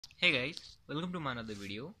Hey guys, welcome to my another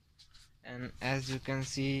video. And as you can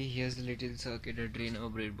see, here's a little circuit,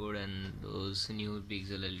 arduino breadboard, and those new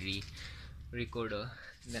pixel LED recorder.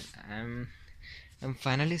 Then I'm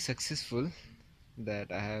finally successful.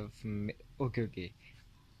 That I have okay.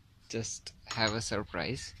 Just have a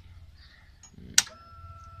surprise.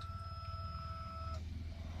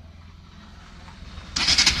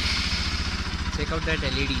 Check out that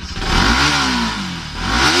LEDs.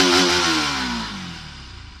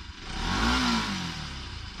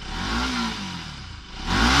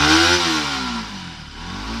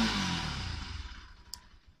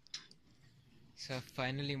 So I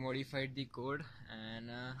finally modified the code and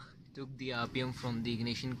took the RPM from the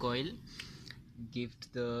ignition coil, gave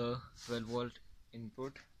the 12 volt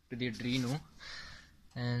input to the Arduino,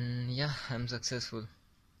 and yeah, I'm successful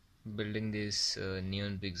building this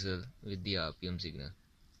neon pixel with the RPM signal.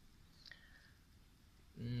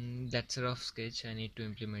 That's a rough sketch. I need to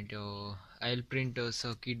implement I'll print a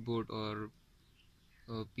circuit board or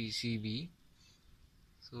a PCB.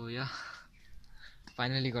 So yeah,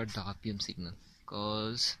 finally got the RPM signal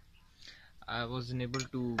because I wasn't able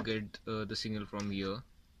to get the signal from here.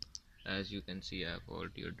 As you can see, I have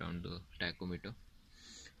already down the tachometer,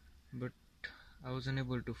 but I was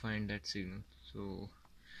unable to find that signal. So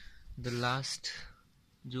the last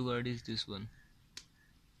jugaad is this one,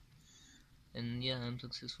 and yeah, I'm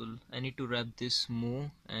successful. I need to wrap this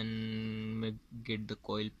more and get the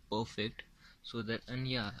coil perfect, so that, and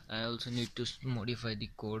yeah, I also need to modify the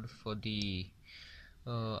code for the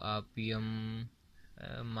RPM.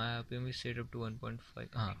 My RPM is set up to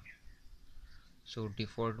 1.5. So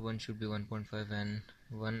default one should be 1.5, and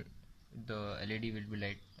one the LED will be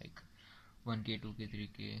like 1K, 2K,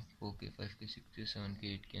 3K, 4K, 5K, 6K,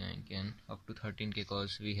 7K, 8K, 9K, and up to 13K,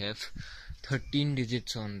 because we have 13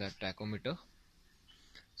 digits on that tachometer.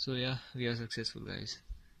 So yeah, we are successful, guys.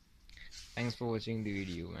 Thanks for watching the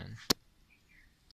video, man.